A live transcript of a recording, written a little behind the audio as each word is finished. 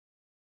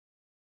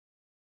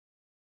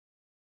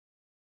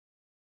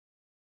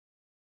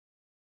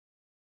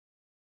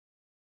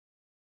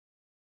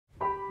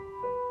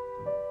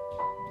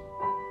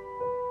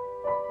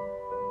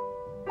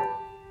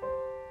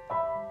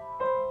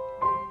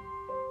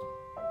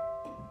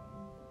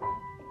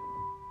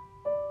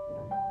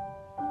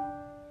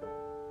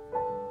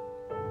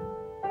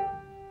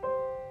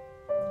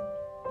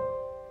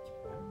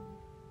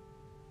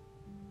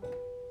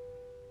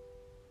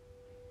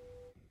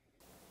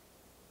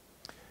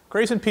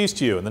Grace and peace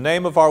to you in the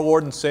name of our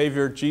Lord and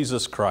Savior,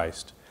 Jesus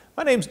Christ.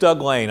 My name's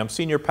Doug Lane. I'm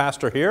senior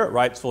pastor here at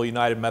Wrightsville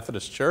United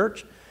Methodist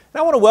Church, and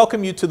I want to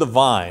welcome you to the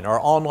Vine,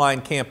 our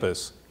online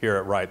campus here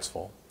at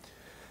Wrightsville.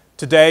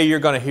 Today you're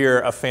going to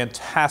hear a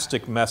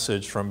fantastic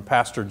message from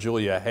Pastor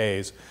Julia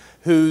Hayes,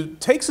 who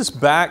takes us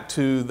back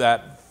to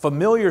that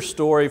familiar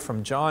story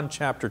from John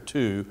chapter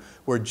 2,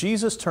 where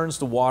Jesus turns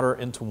the water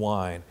into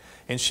wine.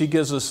 And she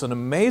gives us an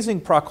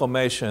amazing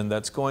proclamation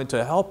that's going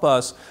to help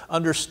us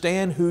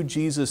understand who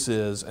Jesus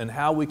is and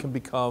how we can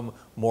become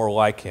more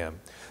like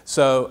Him.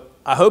 So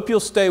I hope you'll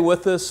stay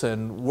with us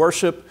and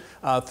worship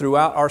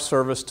throughout our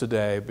service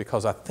today,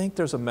 because I think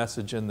there's a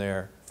message in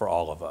there for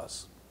all of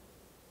us.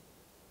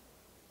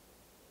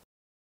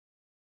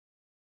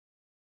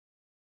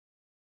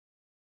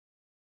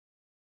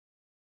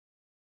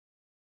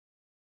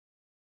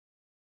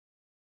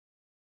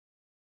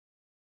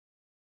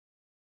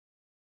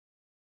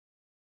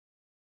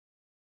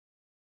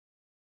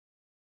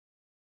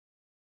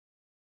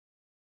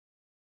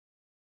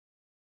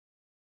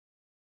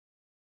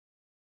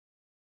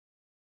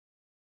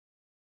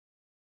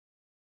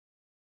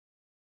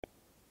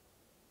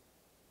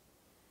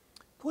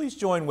 Please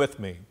join with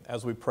me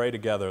as we pray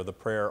together the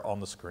prayer on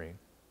the screen.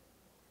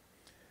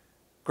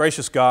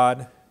 Gracious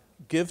God,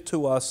 give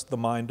to us the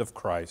mind of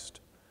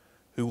Christ,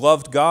 who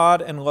loved God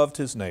and loved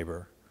His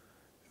neighbor,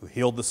 who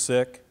healed the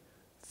sick,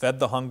 fed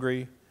the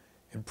hungry,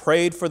 and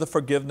prayed for the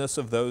forgiveness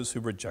of those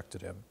who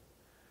rejected Him.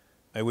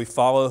 May we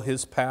follow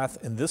His path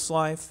in this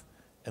life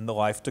and the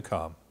life to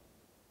come.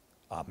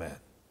 Amen.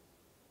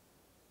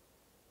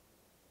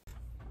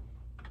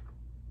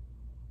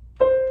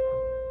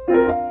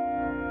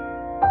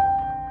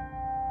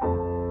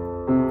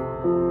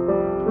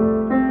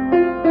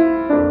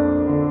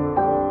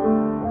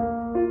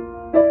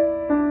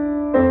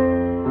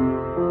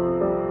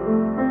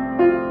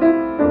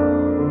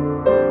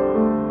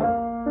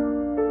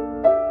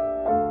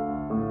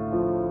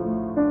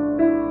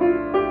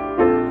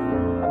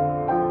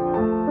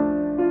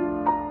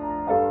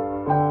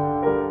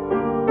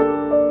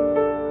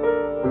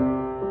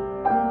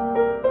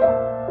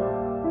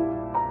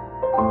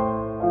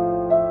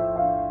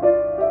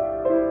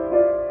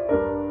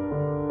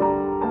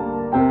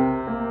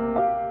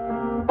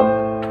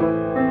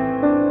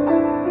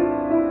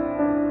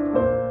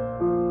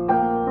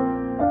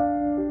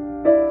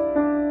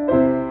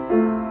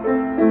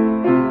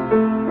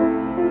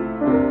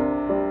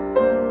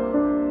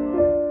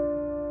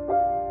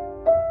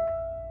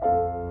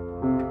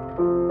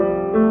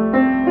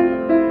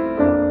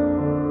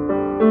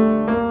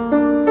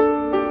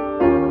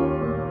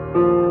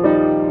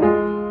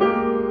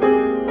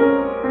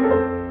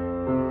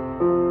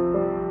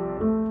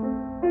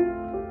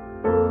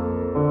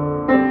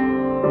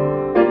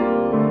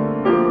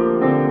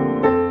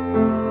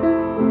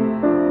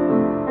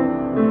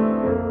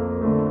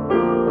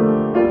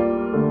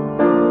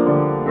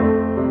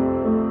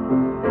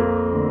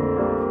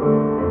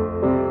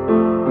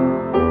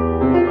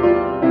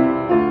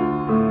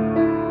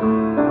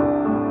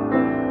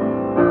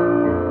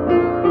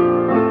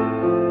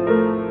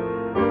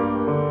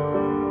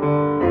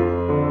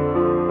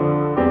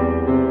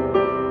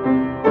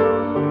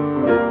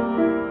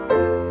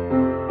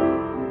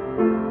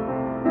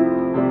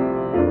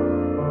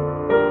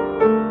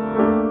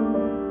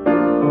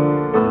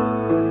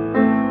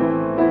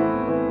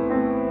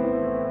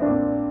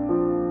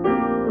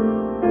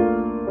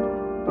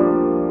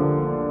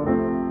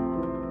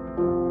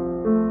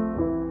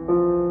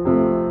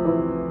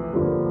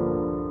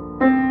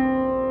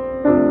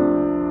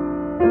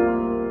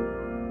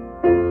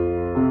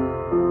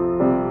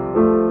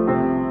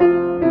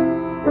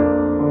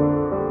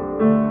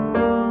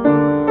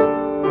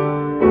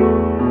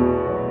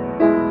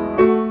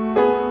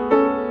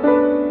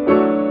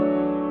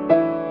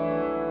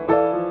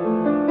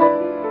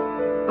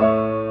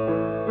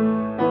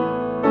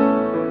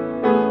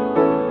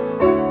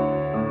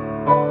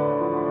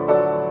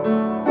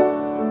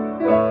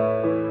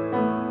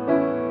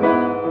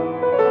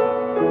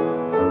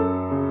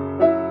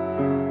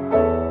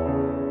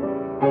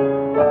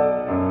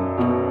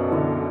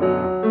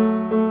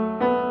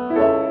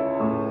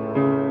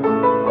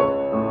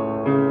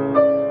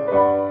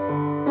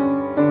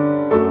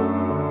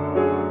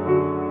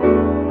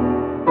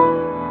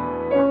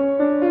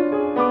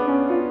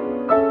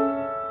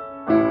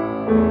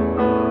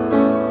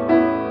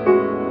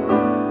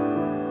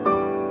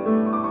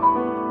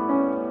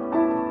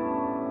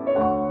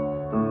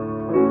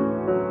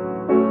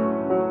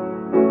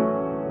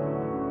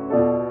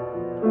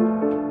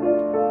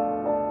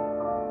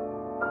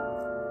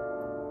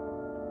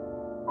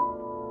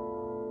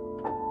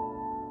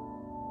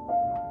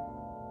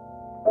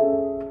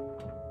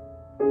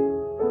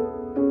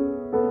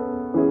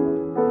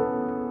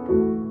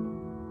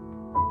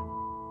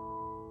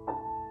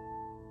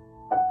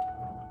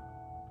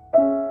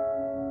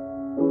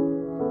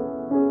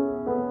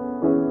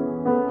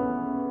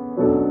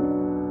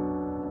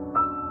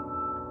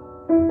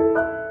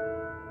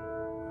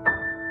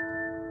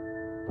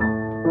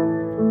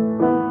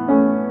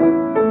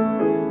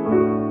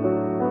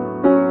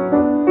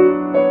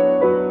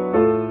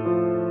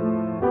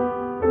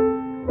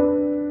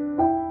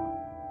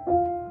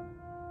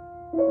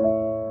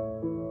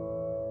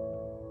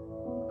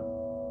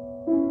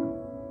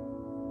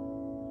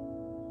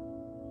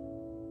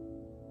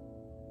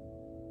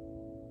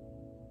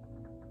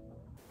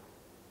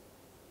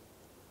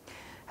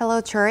 Hello,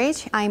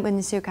 church. I'm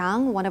Eun-Soo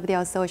Kang, one of the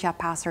associate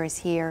pastors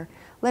here.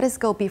 Let us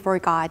go before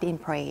God in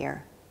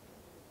prayer.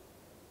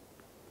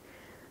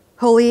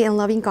 Holy and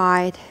loving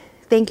God,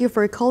 thank you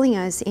for calling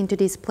us into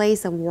this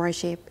place of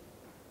worship.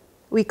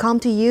 We come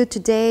to you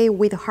today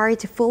with a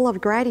heart full of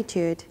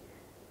gratitude,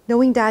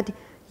 knowing that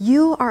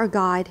you are a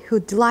God who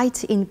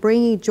delights in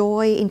bringing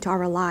joy into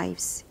our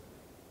lives.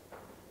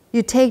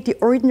 You take the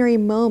ordinary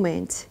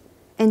moments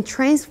and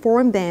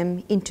transform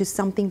them into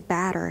something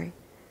better,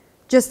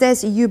 just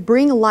as you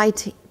bring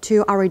light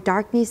to our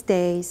darkest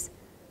days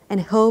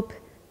and hope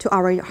to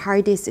our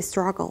hardest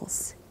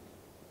struggles.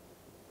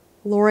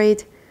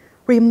 Lord,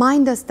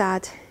 remind us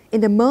that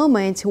in the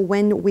moment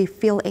when we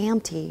feel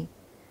empty,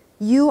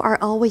 you are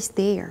always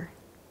there,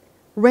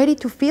 ready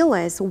to fill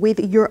us with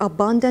your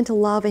abundant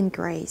love and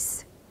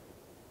grace.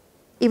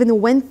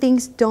 Even when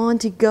things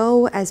don't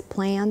go as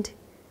planned,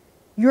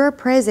 your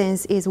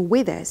presence is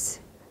with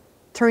us,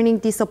 turning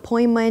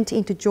disappointment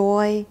into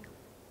joy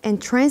and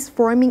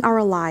transforming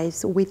our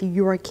lives with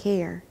your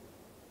care.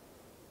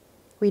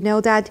 We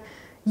know that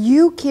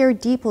you care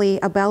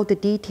deeply about the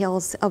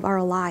details of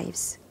our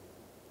lives.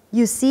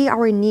 You see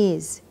our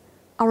needs,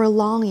 our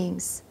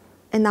longings,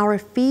 and our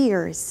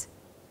fears,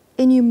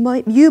 and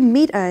you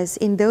meet us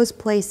in those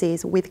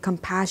places with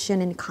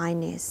compassion and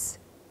kindness.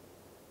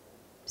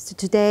 So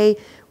today,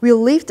 we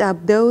lift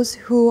up those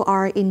who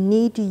are in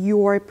need of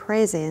your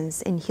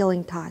presence and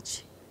healing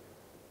touch.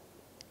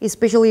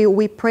 Especially,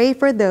 we pray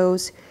for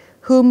those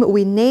whom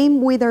we name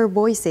with our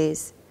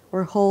voices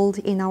or hold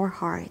in our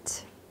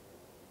heart.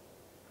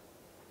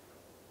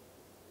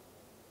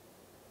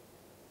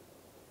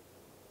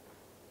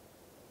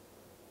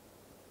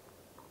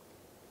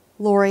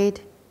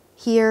 Lord,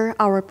 hear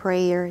our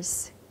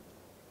prayers.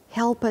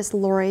 Help us,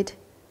 Lord,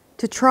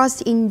 to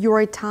trust in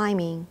your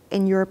timing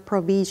and your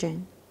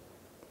provision.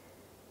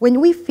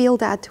 When we feel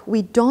that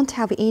we don't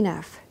have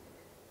enough,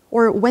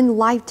 or when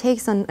life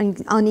takes an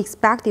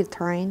unexpected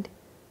turn,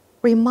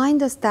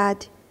 remind us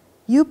that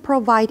you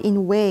provide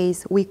in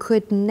ways we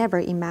could never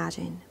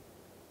imagine.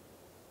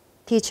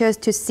 Teach us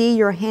to see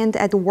your hand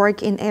at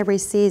work in every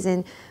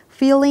season,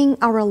 filling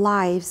our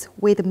lives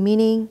with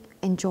meaning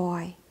and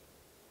joy.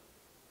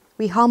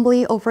 We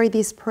humbly offer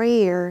this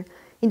prayer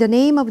in the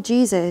name of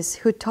Jesus,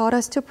 who taught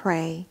us to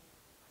pray.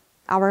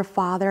 Our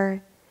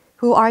Father,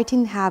 who art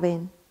in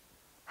heaven,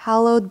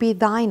 hallowed be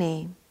thy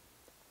name.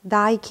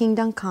 Thy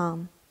kingdom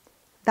come,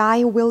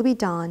 thy will be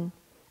done,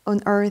 on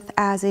earth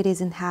as it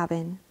is in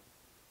heaven.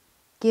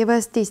 Give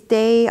us this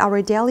day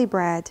our daily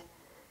bread,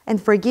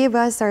 and forgive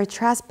us our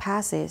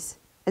trespasses,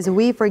 as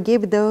we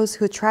forgive those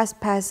who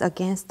trespass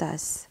against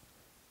us.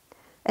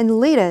 And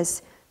lead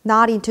us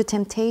not into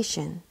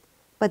temptation,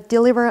 but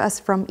deliver us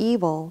from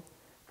evil.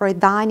 For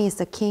thine is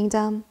the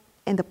kingdom,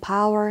 and the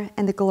power,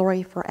 and the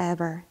glory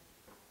forever.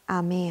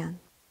 Amen.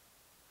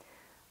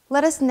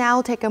 Let us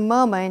now take a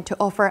moment to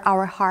offer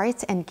our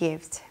hearts and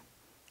gifts.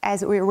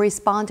 As we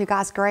respond to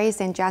God's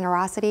grace and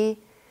generosity,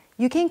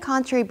 you can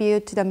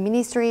contribute to the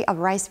ministry of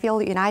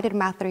Wrightsville United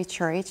Methodist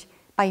Church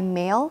by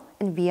mail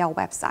and via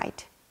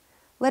website.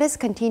 Let us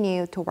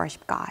continue to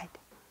worship God.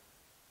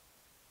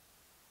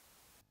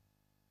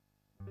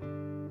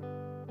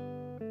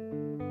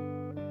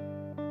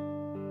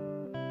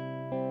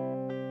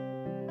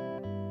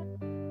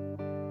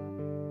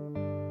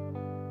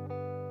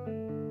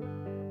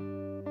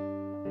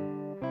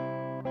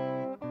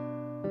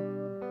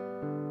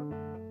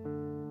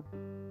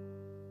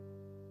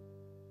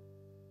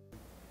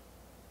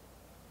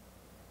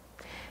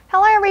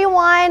 Hello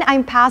everyone,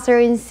 I'm Pastor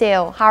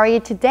Eun-Soo. How are you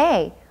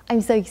today?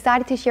 I'm so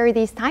excited to share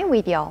this time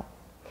with you.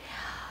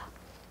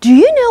 Do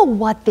you know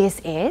what this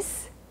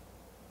is?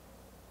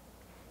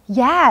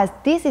 Yes,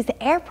 this is the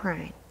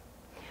apron.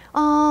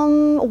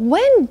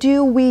 When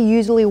do we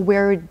usually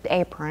wear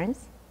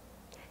aprons?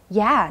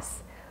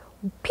 Yes,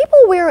 people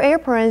wear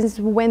aprons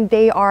when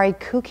they are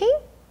cooking,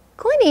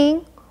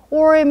 cleaning,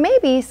 or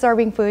maybe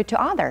serving food to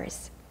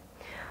others.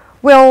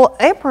 Well,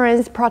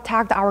 aprons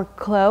protect our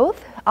clothes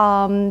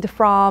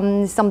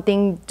from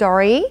something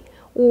dirty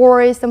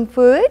or some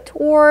food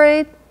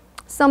or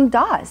some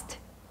dust.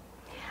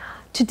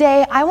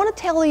 Today, I want to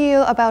tell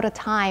you about a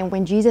time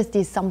when Jesus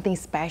did something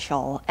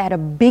special at a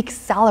big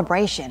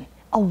celebration,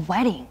 a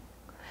wedding.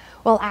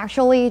 Well,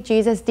 actually,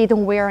 Jesus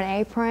didn't wear an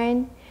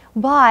apron,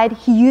 but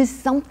he used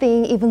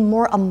something even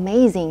more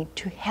amazing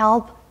to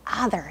help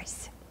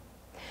others.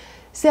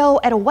 So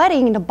at a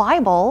wedding in the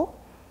Bible,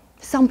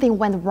 something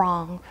went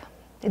wrong.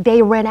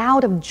 They ran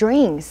out of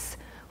drinks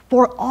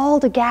for all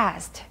the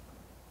guests.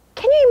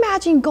 Can you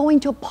imagine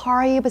going to a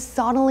party but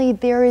suddenly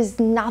there is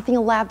nothing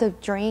left of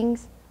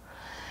drinks?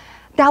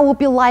 That would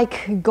be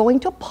like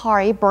going to a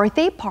party,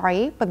 birthday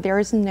party, but there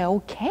is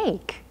no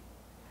cake.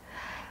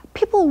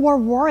 People were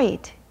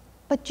worried,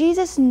 but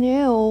Jesus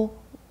knew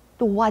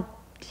what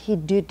he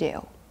did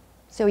do.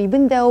 So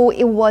even though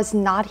it was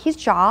not his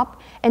job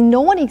and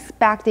no one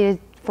expected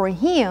for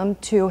him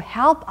to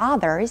help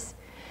others,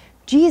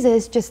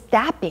 Jesus just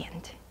stepped in.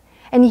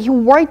 And he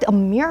worked a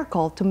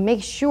miracle to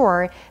make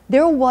sure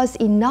there was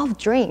enough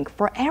drink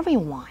for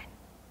everyone.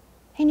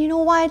 And you know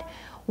what?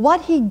 What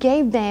he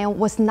gave them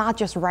was not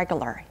just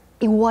regular.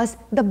 It was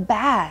the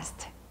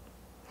best.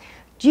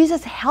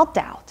 Jesus helped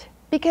out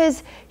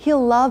because he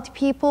loved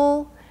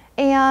people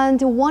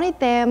and wanted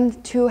them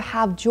to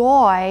have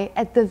joy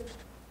at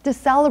the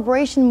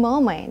celebration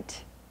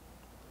moment.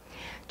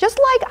 Just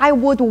like I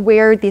would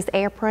wear this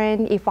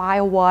apron if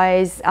I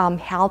was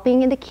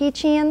helping in the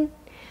kitchen,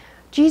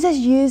 Jesus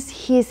used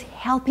his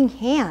helping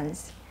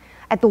hands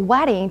at the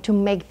wedding to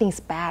make things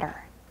better.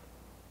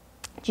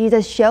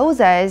 Jesus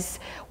shows us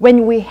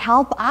when we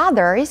help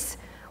others,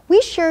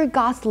 we share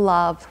God's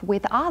love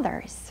with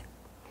others.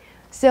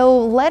 So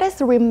let us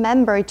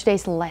remember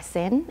today's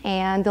lesson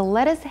and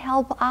let us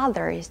help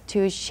others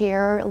to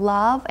share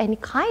love and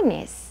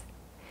kindness.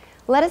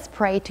 Let us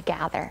pray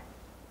together.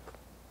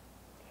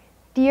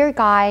 Dear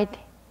God,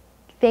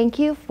 thank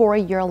you for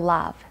your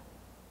love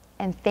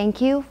and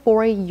thank you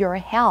for your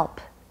help.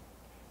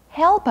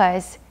 Help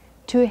us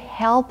to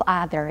help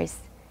others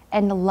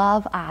and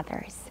love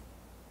others.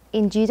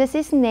 In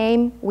Jesus'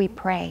 name we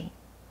pray.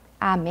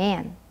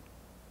 Amen.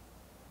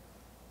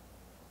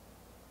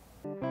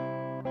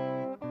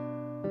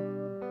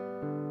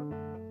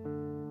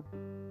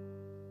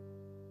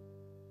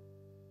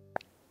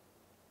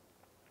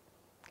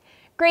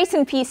 Grace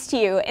and peace to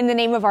you in the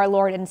name of our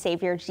Lord and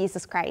Savior,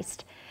 Jesus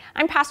Christ.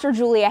 I'm Pastor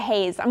Julia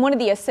Hayes. I'm one of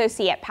the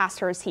associate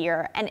pastors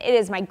here, and it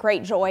is my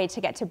great joy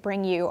to get to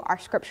bring you our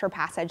scripture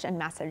passage and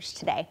message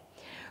today.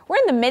 We're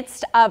in the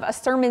midst of a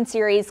sermon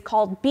series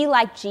called Be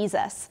Like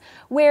Jesus,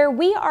 where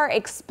we are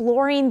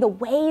exploring the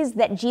ways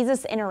that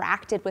Jesus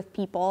interacted with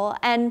people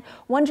and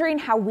wondering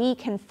how we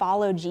can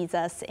follow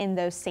Jesus in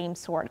those same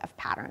sort of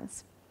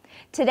patterns.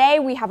 Today,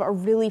 we have a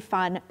really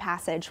fun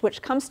passage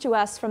which comes to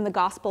us from the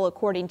Gospel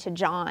according to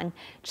John,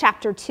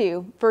 chapter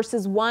 2,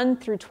 verses 1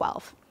 through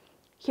 12.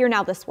 Hear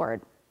now this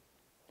word.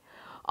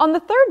 On the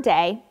third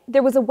day,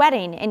 there was a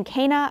wedding in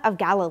Cana of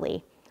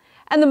Galilee,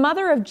 and the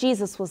mother of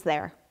Jesus was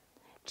there.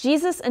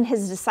 Jesus and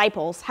his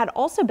disciples had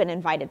also been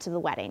invited to the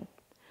wedding.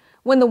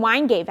 When the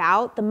wine gave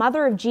out, the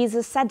mother of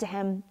Jesus said to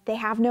him, "They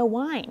have no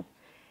wine."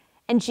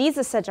 And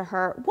Jesus said to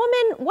her,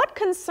 "Woman, what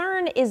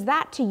concern is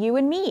that to you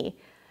and me?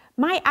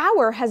 My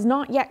hour has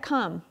not yet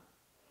come."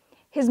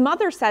 His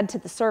mother said to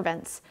the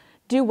servants,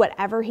 "Do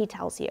whatever he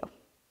tells you."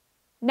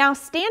 Now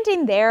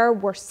standing there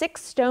were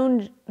 6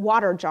 stone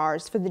water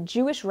jars for the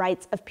Jewish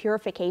rites of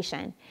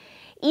purification,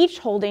 each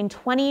holding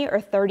 20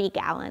 or 30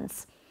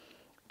 gallons.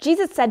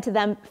 Jesus said to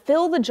them,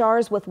 "Fill the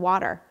jars with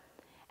water."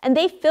 And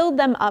they filled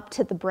them up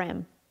to the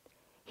brim.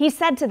 He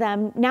said to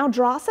them, "Now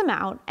draw some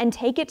out and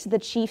take it to the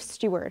chief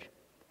steward."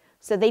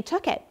 So they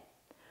took it.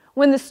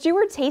 When the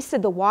steward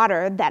tasted the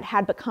water that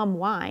had become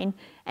wine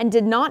and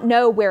did not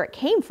know where it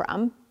came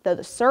from, though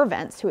the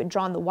servants who had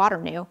drawn the water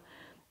knew,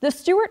 the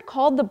steward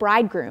called the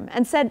bridegroom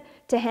and said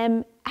to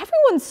him,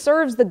 "Everyone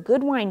serves the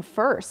good wine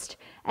first,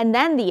 and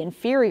then the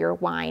inferior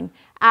wine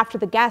after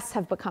the guests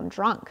have become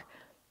drunk.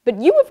 But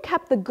you have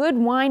kept the good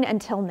wine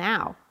until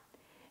now."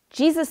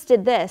 Jesus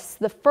did this,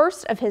 the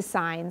first of his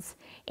signs,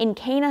 in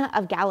Cana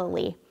of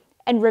Galilee,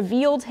 and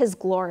revealed his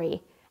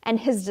glory, and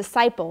his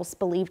disciples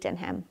believed in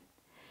him.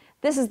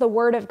 This is the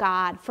word of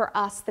God for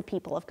us, the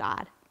people of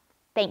God.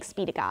 Thanks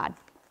be to God.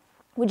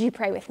 Would you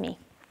pray with me?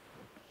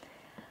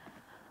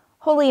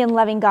 Holy and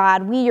loving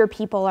God, we, your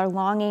people, are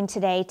longing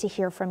today to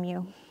hear from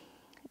you.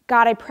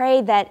 God, I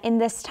pray that in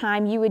this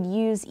time you would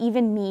use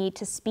even me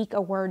to speak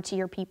a word to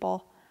your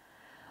people.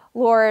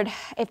 Lord,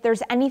 if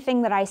there's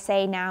anything that I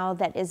say now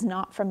that is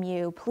not from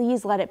you,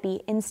 please let it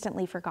be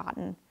instantly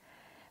forgotten.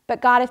 But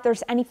God, if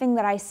there's anything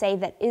that I say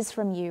that is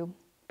from you,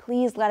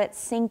 please let it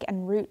sink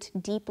and root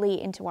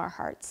deeply into our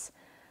hearts.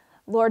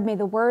 Lord, may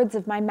the words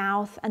of my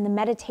mouth and the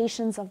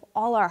meditations of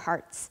all our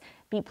hearts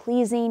be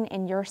pleasing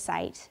in your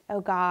sight,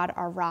 O God,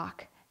 our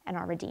rock and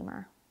our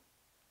Redeemer.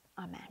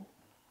 Amen.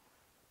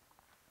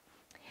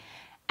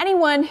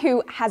 Anyone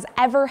who has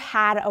ever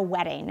had a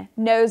wedding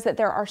knows that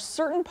there are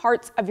certain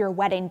parts of your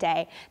wedding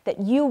day that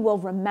you will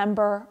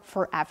remember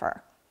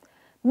forever.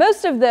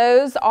 Most of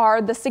those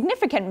are the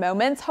significant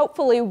moments,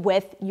 hopefully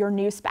with your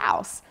new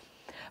spouse.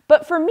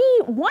 But for me,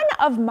 one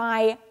of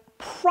my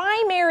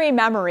primary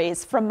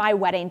memories from my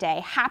wedding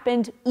day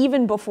happened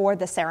even before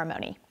the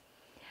ceremony.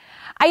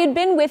 I had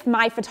been with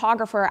my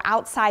photographer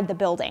outside the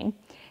building,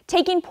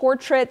 taking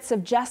portraits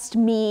of just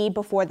me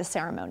before the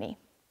ceremony.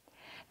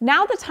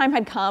 Now the time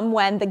had come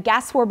when the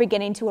guests were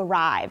beginning to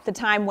arrive, the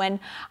time when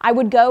I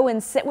would go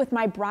and sit with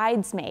my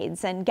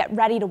bridesmaids and get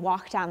ready to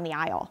walk down the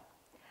aisle.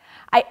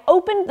 I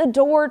opened the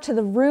door to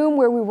the room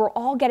where we were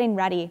all getting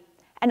ready,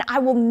 and I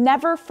will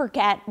never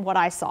forget what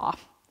I saw.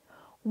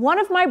 One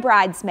of my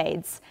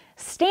bridesmaids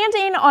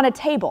standing on a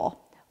table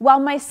while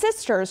my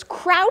sisters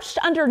crouched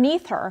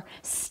underneath her,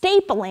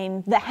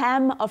 stapling the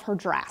hem of her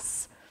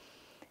dress.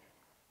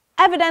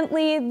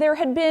 Evidently, there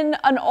had been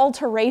an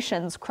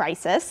alterations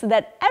crisis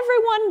that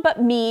everyone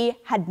but me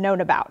had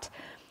known about.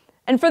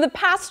 And for the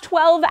past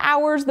 12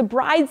 hours, the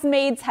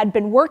bridesmaids had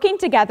been working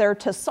together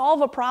to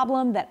solve a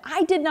problem that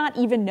I did not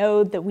even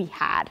know that we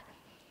had.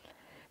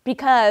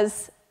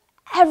 Because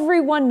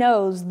everyone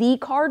knows the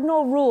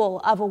cardinal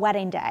rule of a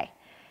wedding day,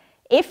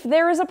 If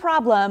there is a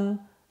problem,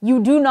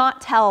 you do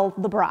not tell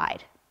the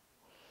bride.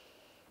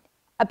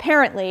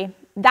 Apparently,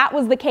 that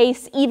was the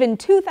case even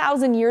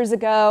 2,000 years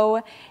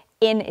ago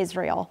in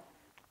Israel.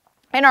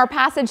 In our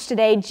passage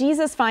today,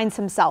 Jesus finds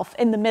himself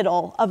in the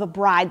middle of a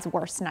bride's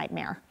worst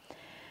nightmare.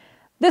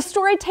 This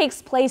story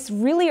takes place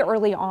really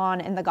early on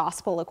in the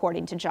Gospel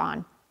according to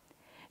John.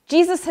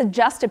 Jesus had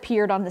just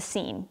appeared on the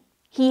scene.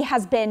 He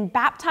has been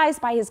baptized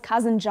by his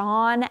cousin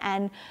John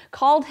and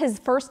called his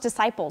first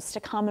disciples to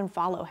come and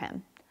follow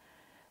him.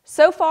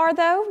 So far,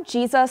 though,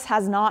 Jesus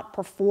has not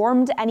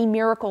performed any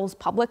miracles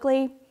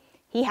publicly.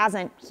 He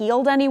hasn't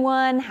healed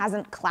anyone,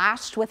 hasn't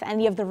clashed with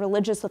any of the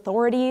religious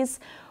authorities,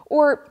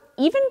 or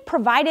even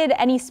provided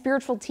any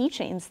spiritual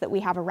teachings that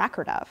we have a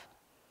record of.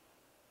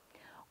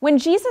 When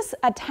Jesus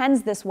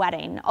attends this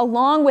wedding,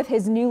 along with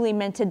his newly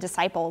minted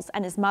disciples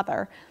and his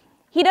mother,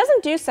 he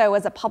doesn't do so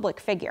as a public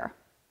figure,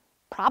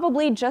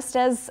 probably just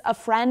as a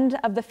friend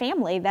of the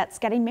family that's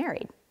getting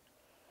married.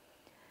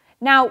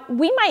 Now,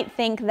 we might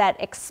think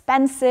that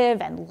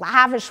expensive and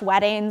lavish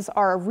weddings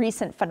are a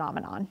recent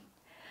phenomenon.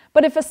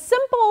 But if a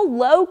simple,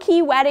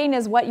 low-key wedding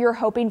is what you're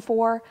hoping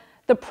for,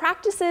 the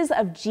practices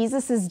of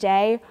Jesus'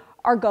 day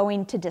are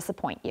going to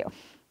disappoint you.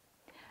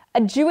 A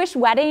Jewish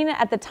wedding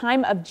at the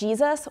time of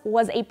Jesus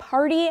was a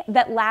party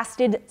that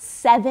lasted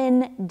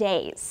 7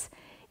 days.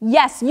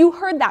 Yes, you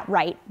heard that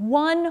right,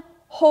 1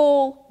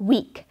 whole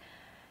week.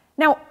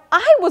 Now,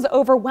 I was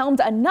overwhelmed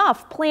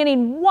enough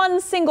planning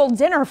one single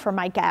dinner for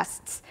my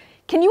guests.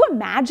 Can you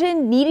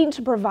imagine needing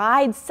to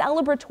provide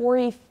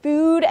celebratory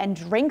food and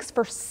drinks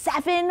for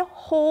 7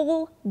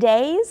 whole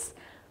days?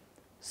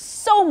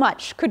 So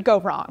much could go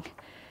wrong.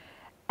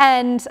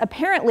 And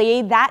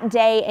apparently that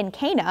day in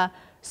Cana,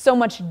 so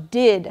much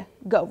did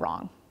go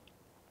wrong.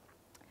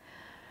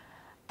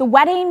 The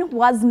wedding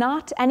was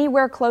not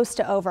anywhere close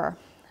to over,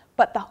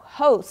 but the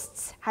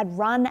hosts had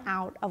run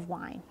out of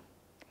wine.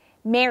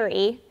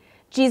 Mary,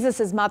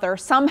 Jesus' mother,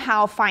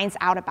 somehow finds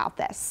out about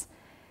this.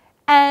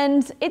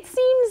 And it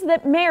seems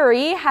that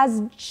Mary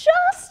has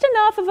just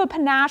enough of a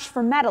panache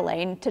for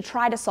meddling to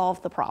try to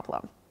solve the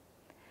problem.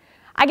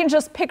 I can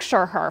just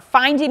picture her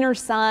finding her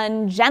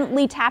son,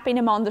 gently tapping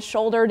him on the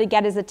shoulder to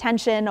get his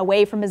attention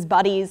away from his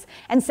buddies,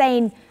 and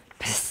saying,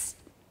 "Psst,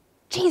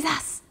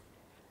 Jesus,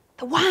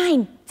 the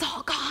wine, it's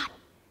all gone.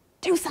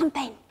 Do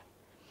something."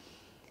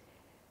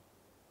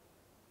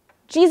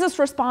 Jesus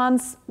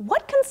responds,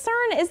 "What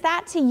concern is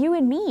that to you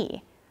and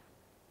me?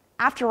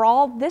 After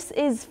all, this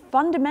is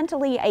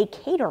fundamentally a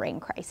catering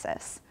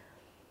crisis."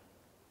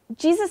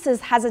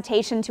 Jesus'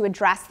 hesitation to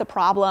address the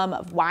problem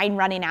of wine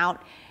running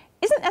out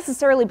isn't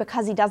necessarily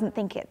because he doesn't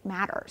think it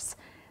matters.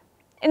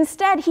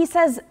 Instead, he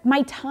says,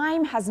 "My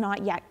time has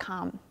not yet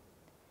come."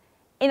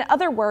 In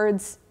other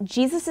words,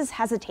 Jesus'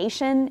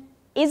 hesitation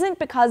isn't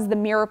because the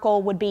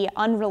miracle would be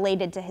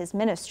unrelated to his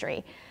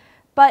ministry,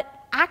 but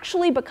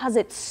actually because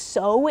it's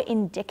so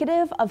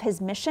indicative of his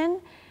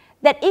mission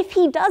that if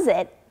he does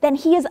it, then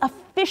he is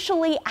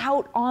officially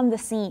out on the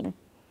scene.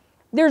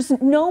 There's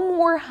no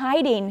more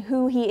hiding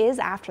who he is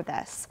after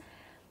this.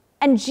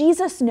 And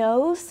Jesus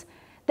knows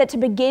that to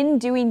begin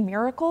doing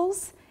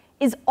miracles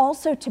is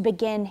also to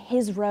begin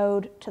his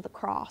road to the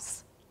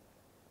cross.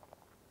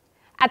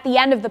 At the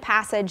end of the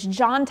passage,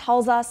 John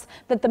tells us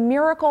that the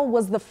miracle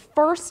was the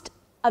first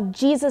of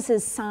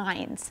Jesus'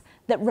 signs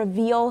that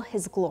reveal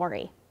his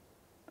glory.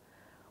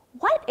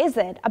 What is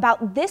it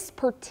about this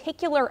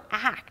particular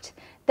act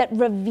that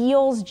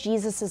reveals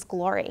Jesus'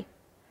 glory?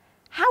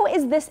 How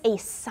is this a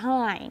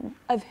sign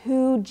of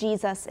who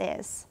Jesus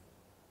is?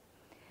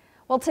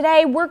 Well,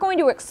 today we're going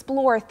to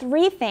explore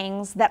 3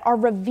 things that are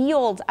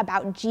revealed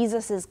about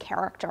Jesus'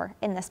 character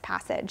in this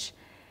passage.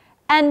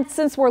 And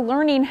since we're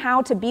learning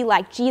how to be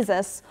like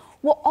Jesus,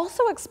 we'll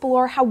also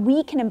explore how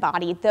we can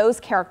embody those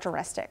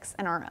characteristics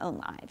in our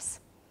own lives.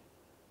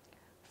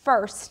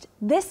 First,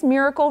 this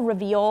miracle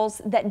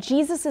reveals that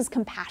Jesus'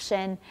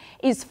 compassion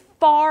is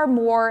far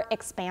more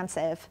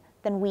expansive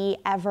than we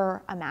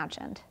ever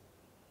imagined.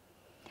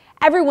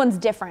 Everyone's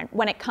different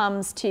when it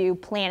comes to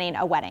planning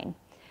a wedding.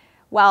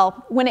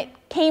 Well, when it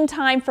came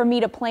time for me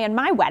to plan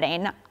my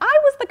wedding, I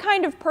was the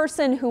kind of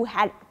person who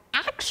had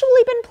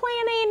actually been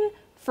planning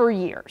for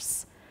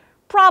years,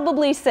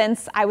 probably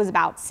since I was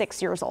about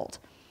 6 years old.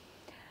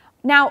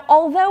 Now,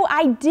 although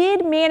I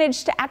did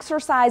manage to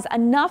exercise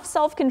enough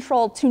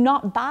self-control to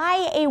not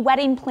buy a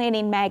wedding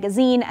planning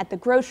magazine at the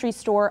grocery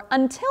store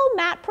until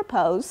Matt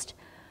proposed,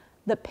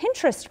 the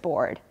Pinterest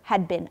board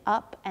had been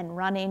up and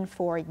running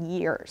for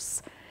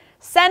years.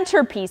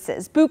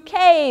 Centerpieces,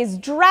 bouquets,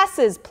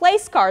 dresses,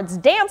 place cards,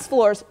 dance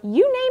floors,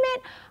 you name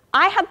it,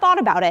 I had thought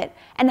about it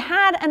and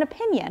had an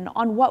opinion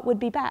on what would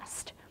be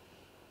best.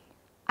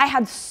 I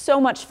had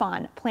so much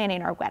fun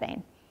planning our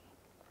wedding.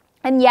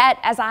 And yet,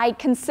 as I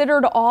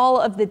considered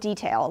all of the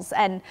details,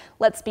 and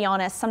let's be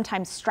honest,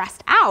 sometimes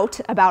stressed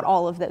out about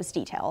all of those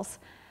details,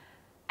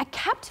 I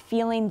kept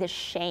feeling this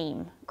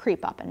shame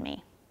creep up in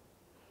me.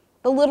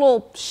 The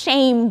little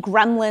shame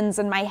gremlins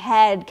in my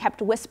head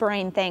kept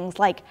whispering things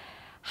like,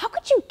 how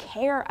could you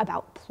care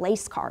about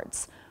place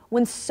cards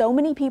when so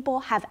many people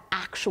have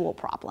actual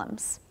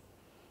problems?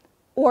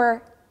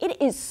 Or,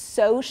 it is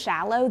so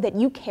shallow that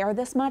you care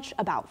this much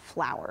about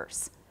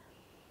flowers.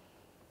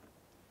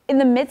 In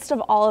the midst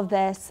of all of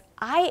this,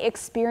 I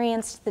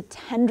experienced the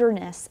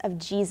tenderness of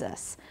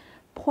Jesus,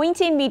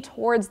 pointing me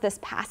towards this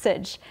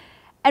passage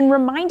and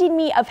reminding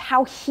me of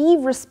how he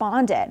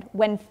responded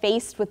when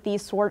faced with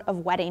these sort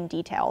of wedding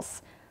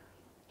details.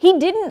 He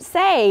didn't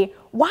say,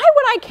 "Why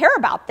would I care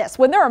about this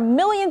when there are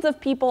millions of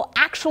people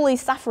actually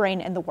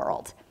suffering in the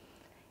world?"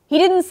 He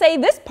didn't say,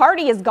 "This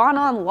party has gone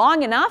on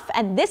long enough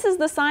and this is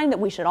the sign that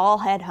we should all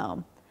head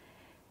home."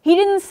 He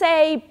didn't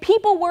say,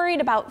 "People worried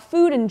about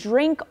food and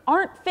drink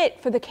aren't fit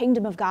for the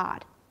kingdom of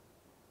God."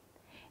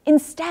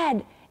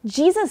 Instead,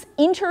 Jesus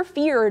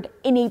interfered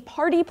in a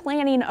party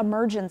planning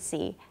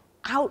emergency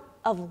out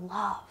of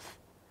love.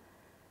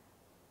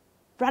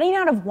 Running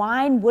out of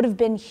wine would have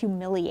been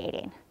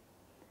humiliating.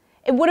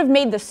 It would have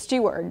made the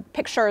steward,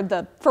 picture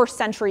the first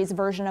century's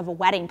version of a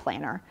wedding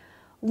planner,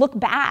 look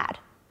bad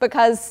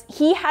because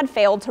he had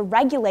failed to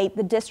regulate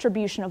the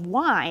distribution of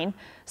wine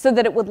so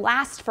that it would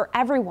last for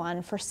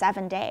everyone for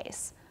 7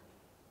 days.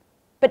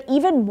 But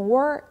even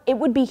more, it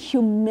would be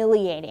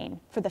humiliating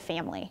for the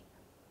family.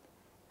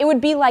 It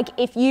would be like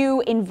if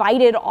you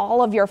invited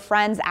all of your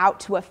friends out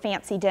to a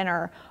fancy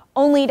dinner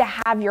only to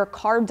have your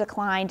card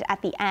declined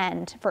at the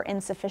end for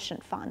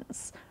insufficient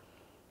funds.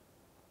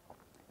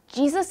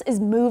 Jesus is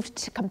moved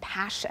to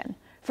compassion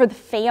for the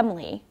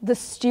family, the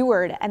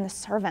steward, and the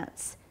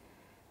servants.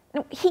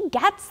 He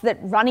gets that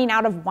running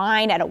out of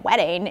wine at a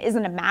wedding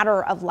isn't a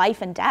matter of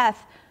life and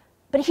death,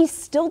 but he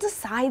still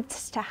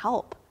decides to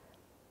help.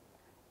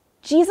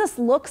 Jesus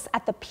looks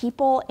at the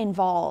people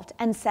involved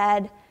and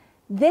said,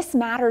 "This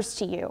matters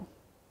to you,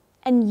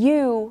 and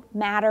you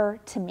matter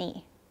to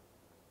me."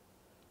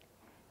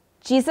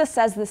 Jesus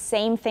says the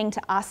same thing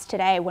to us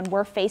today when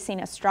we're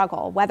facing a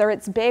struggle, whether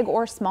it's big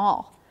or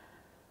small.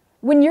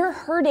 When you're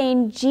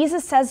hurting,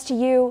 Jesus says to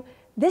you,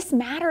 "This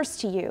matters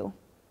to you,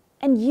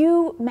 and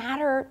you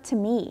matter to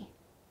me."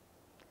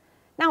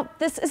 Now,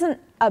 this isn't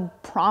a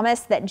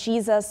promise that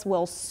Jesus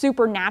will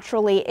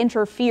supernaturally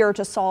interfere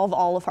to solve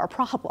all of our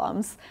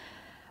problems,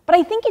 but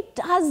I think it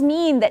does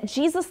mean that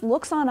Jesus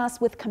looks on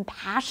us with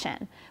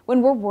compassion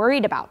when we're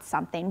worried about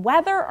something,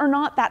 whether or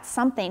not that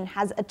something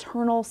has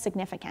eternal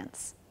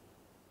significance.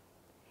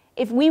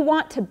 If we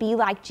want to be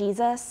like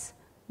Jesus,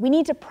 we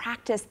need to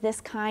practice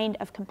this kind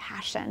of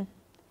compassion.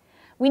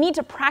 We need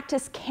to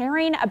practice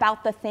caring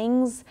about the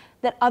things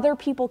that other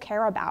people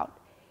care about,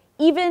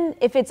 even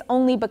if it's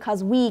only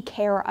because we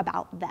care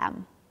about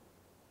them.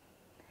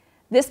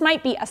 This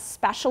might be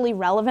especially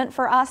relevant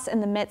for us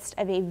in the midst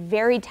of a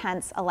very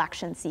tense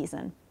election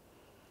season.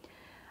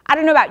 I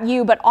don't know about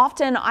you, but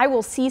often I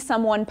will see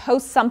someone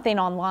post something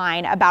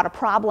online about a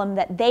problem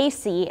that they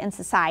see in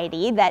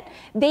society that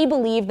they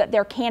believe that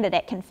their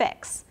candidate can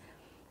fix.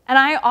 And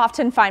I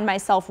often find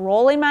myself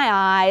rolling my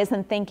eyes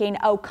and thinking,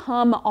 "Oh,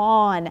 come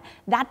on,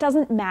 that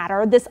doesn't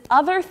matter. This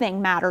other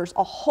thing matters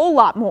a whole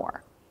lot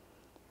more."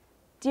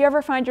 Do you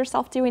ever find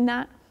yourself doing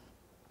that?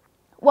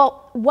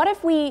 Well, what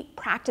if we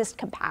practiced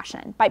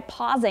compassion by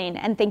pausing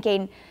and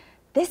thinking,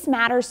 "This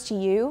matters to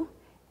you,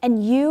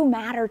 and you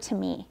matter to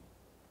me"?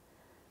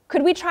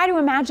 Could we try to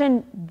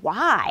imagine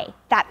why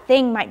that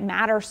thing might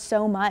matter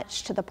so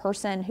much to the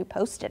person who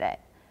posted it?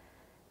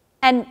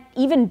 And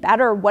even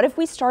better, what if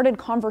we started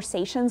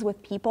conversations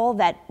with people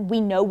that we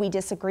know we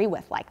disagree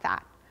with like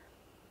that?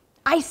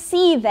 "I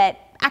see that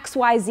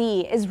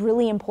XYZ is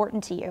really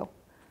important to you.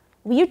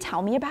 Will you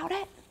tell me about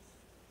it?"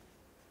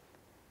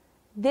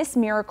 This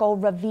miracle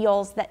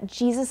reveals that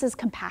Jesus'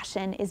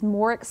 compassion is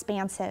more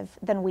expansive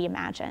than we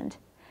imagined.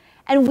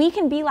 And we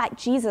can be like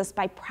Jesus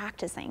by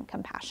practicing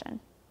compassion.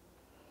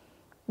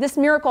 This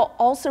miracle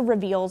also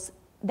reveals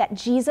that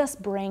Jesus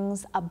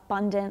brings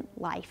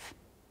abundant life.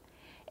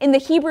 In the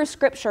Hebrew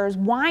scriptures,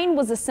 wine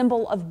was a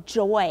symbol of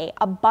joy,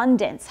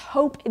 abundance,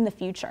 hope in the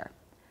future.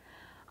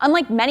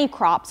 Unlike many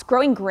crops,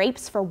 growing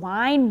grapes for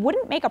wine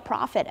wouldn't make a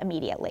profit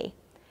immediately.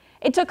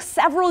 It took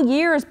several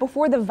years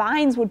before the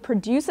vines would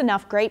produce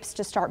enough grapes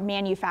to start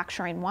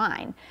manufacturing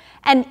wine.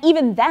 And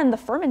even then, the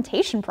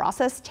fermentation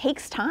process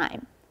takes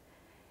time.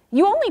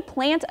 You only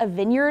plant a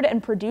vineyard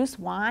and produce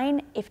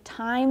wine if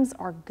times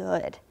are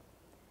good.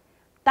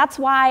 That's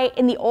why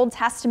in the Old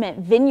Testament,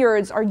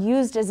 vineyards are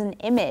used as an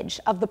image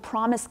of the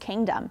promised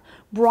kingdom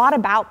brought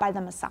about by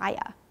the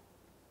Messiah.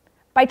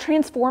 By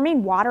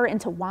transforming water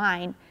into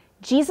wine,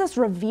 Jesus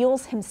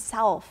reveals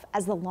himself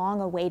as the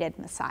long-awaited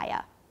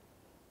Messiah.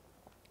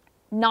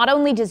 Not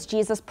only does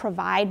Jesus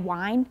provide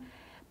wine,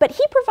 but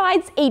he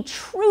provides a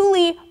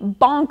truly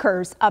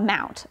bonkers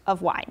amount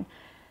of wine.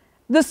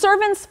 The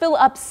servants fill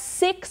up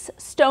 6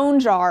 stone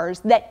jars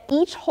that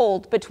each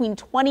hold between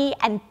 20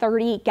 and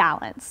 30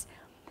 gallons.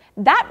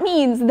 That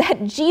means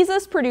that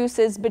Jesus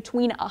produces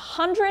between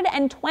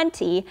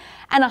 120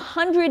 and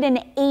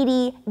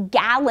 180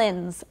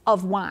 gallons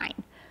of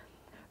wine.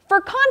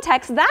 For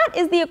context, that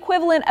is the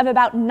equivalent of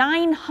about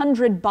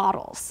 900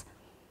 bottles.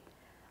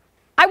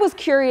 I was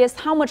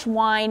curious how much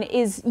wine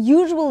is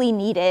usually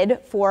needed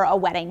for a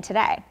wedding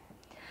today.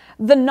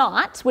 The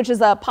Knot, which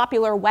is a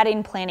popular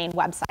wedding planning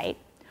website,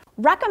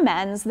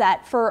 recommends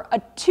that for a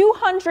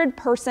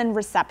 200-person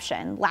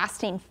reception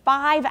lasting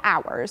 5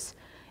 hours,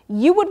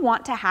 you would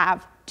want to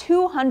have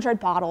 200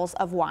 bottles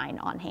of wine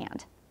on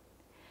hand.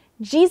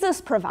 Jesus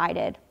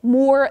provided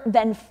more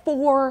than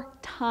 4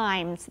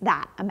 times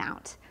that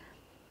amount.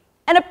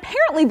 And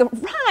apparently the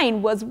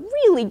wine was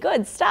really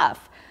good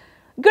stuff.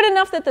 Good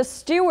enough that the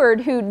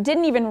steward, who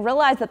didn't even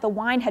realize that the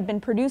wine had been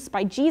produced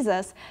by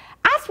Jesus,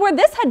 asked where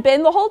this had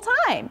been the whole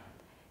time.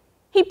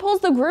 He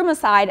pulls the groom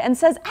aside and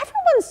says,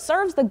 "Everyone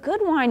serves the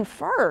good wine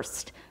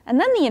first, and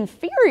then the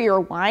inferior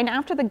wine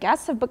after the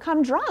guests have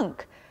become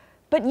drunk.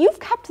 But you've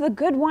kept the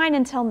good wine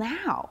until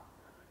now."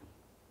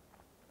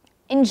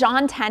 In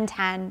John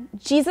 10:10,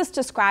 Jesus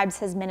describes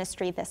his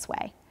ministry this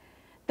way: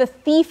 "The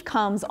thief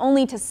comes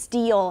only to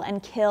steal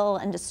and kill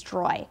and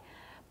destroy,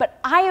 but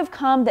I have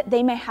come that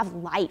they may have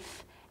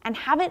life and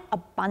have it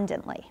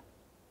abundantly."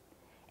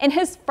 In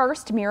his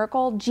first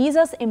miracle,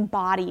 Jesus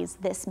embodies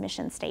this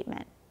mission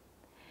statement.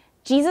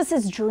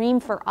 Jesus' dream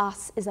for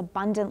us is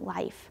abundant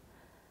life,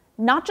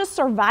 not just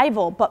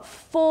survival, but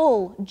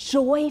full,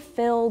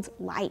 joy-filled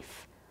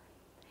life.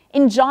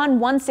 In John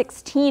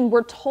 1:16,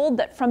 we're told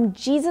that from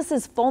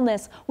Jesus'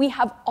 fullness, we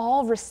have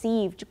all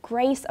received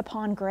grace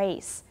upon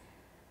grace.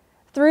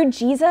 Through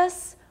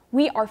Jesus,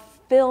 we are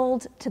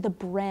filled to the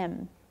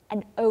brim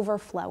and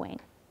overflowing.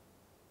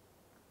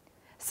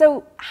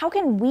 So how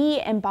can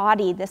we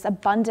embody this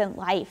abundant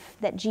life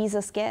that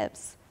Jesus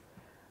gives?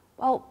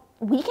 Well,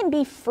 we can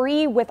be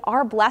free with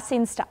our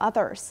blessings to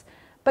others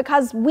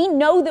because we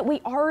know that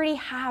we already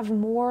have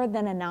more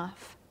than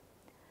enough.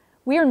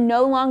 We are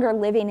no longer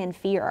living in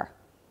fear.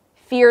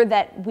 Fear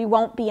that we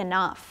won't be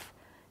enough.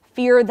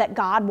 Fear that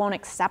God won't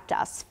accept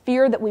us.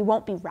 Fear that we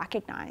won't be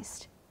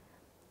recognized.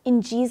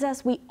 In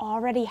Jesus, we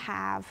already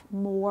have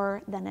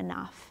more than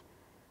enough.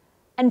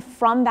 And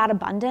from that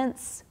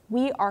abundance,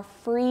 we are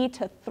free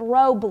to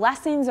throw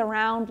blessings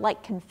around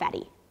like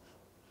confetti.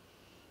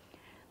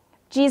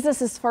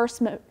 Jesus'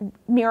 first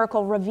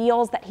miracle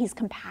reveals that he's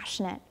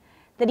compassionate,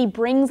 that he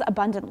brings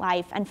abundant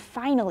life. And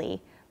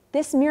finally,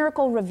 this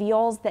miracle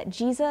reveals that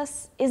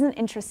Jesus isn't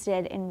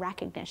interested in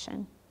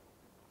recognition.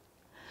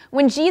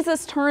 When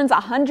Jesus turns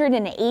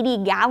 180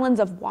 gallons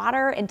of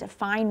water into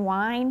fine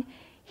wine,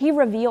 he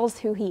reveals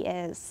who he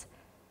is.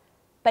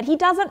 But he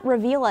doesn't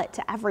reveal it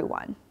to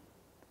everyone.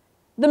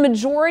 The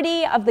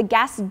majority of the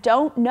guests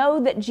don't know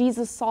that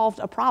Jesus solved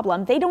a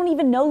problem. They don't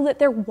even know that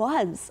there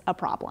was a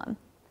problem.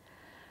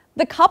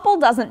 The couple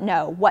doesn't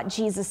know what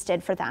Jesus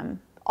did for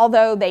them,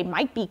 although they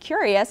might be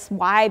curious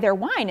why their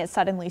wine is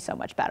suddenly so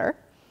much better.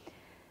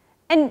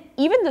 And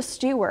even the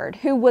steward,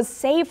 who was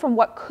saved from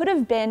what could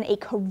have been a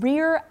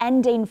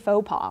career-ending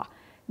faux pas,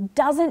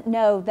 doesn't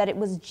know that it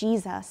was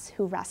Jesus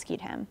who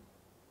rescued him.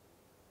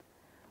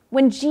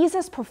 When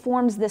Jesus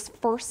performs this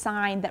first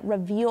sign that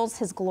reveals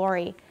his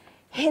glory,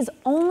 his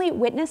only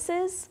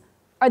witnesses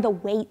are the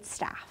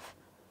waitstaff,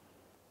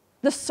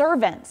 the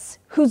servants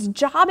whose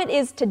job it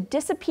is to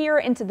disappear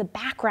into the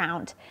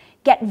background,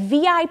 get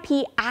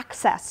VIP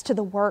access to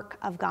the work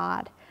of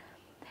God.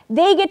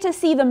 They get to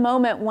see the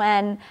moment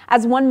when,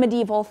 as one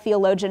medieval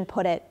theologian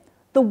put it,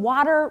 the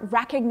water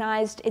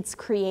recognized its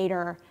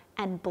creator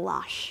and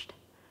blushed.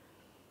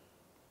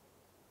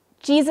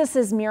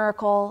 Jesus'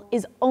 miracle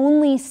is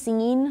only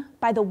seen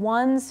by the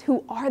ones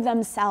who are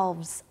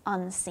themselves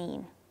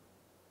unseen.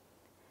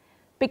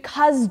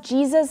 Because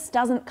Jesus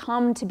doesn't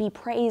come to be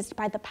praised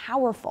by the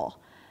powerful,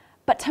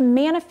 but to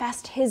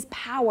manifest his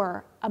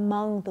power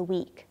among the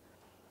weak.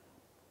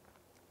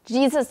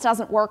 Jesus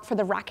doesn't work for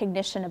the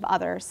recognition of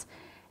others,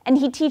 and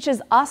he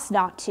teaches us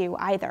not to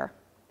either.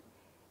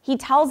 He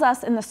tells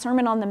us in the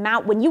Sermon on the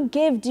Mount, when you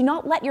give, do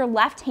not let your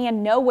left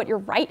hand know what your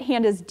right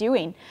hand is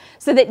doing,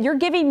 so that your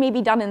giving may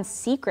be done in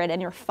secret,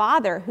 and your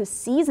Father who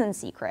sees in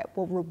secret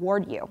will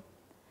reward you.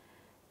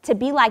 To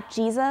be like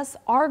Jesus,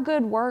 our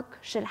good work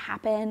should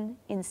happen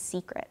in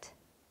secret.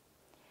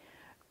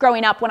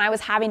 Growing up, when I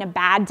was having a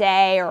bad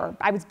day or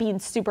I was being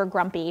super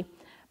grumpy,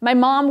 my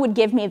mom would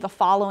give me the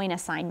following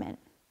assignment: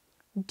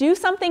 do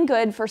something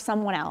good for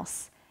someone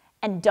else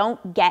and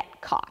don't get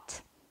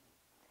caught.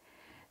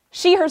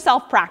 She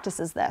herself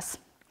practices this.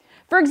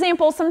 For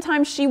example,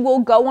 sometimes she will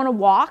go on a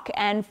walk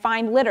and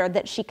find litter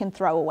that she can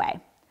throw away.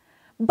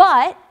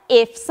 But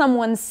if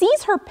someone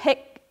sees her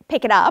pick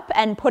it up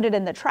and put it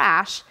in the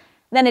trash,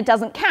 then it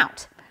doesn't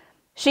count.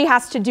 She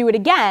has to do it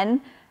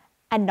again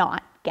and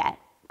not get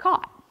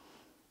caught.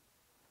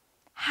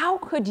 How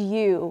could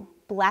you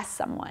bless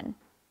someone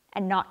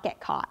and not get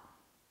caught?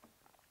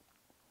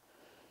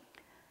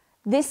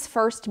 This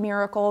first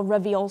miracle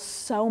reveals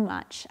so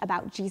much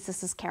about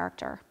Jesus'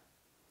 character.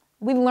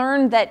 We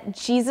learn that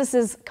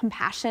Jesus'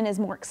 compassion is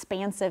more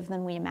expansive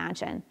than we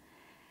imagine,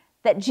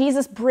 that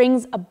Jesus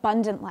brings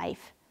abundant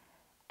life,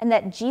 and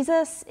that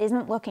Jesus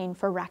isn't looking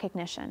for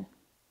recognition.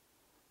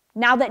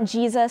 Now that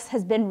Jesus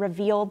has been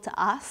revealed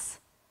to us,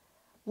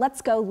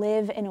 let's go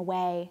live in a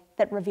way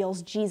that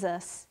reveals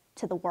Jesus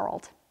to the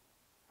world.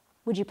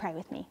 Would you pray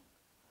with me?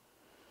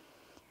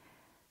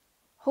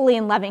 Holy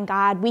and loving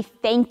God, we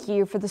thank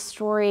you for the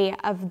story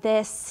of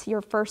this,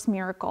 your first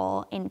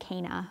miracle in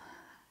Cana.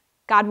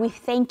 God, we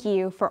thank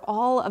you for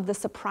all of the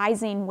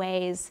surprising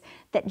ways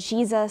that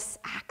Jesus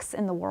acts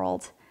in the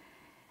world.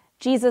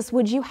 Jesus,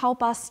 would you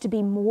help us to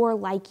be more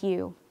like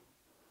you,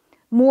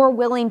 more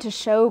willing to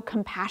show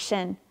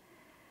compassion,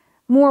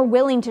 more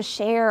willing to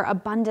share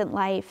abundant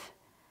life,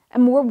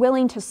 and more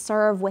willing to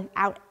serve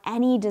without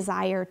any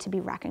desire to be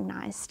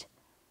recognized.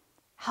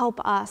 Help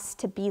us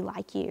to be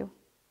like you.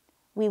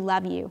 We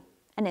love you,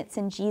 and it's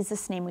in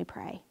Jesus' name we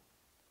pray.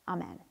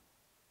 Amen.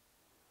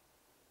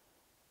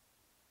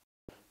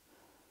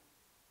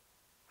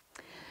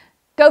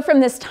 Go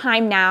from this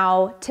time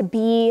now to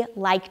be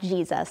like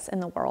Jesus in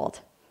the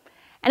world.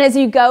 And as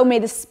you go, may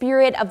the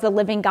Spirit of the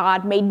living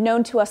God, made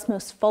known to us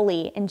most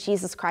fully in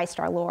Jesus Christ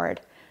our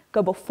Lord,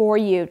 go before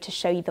you to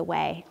show you the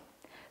way.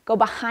 Go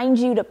behind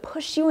you to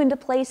push you into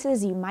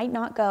places you might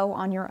not go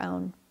on your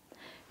own.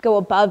 Go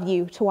above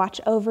you to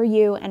watch over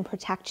you and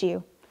protect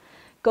you.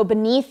 Go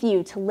beneath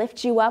you to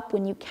lift you up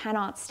when you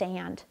cannot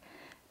stand.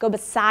 Go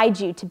beside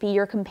you to be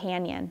your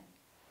companion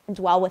and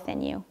dwell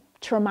within you,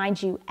 to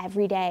remind you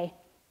every day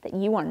that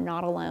you are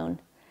not alone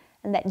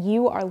and that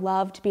you are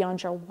loved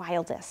beyond your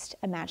wildest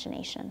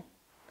imagination.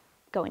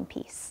 Go in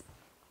peace.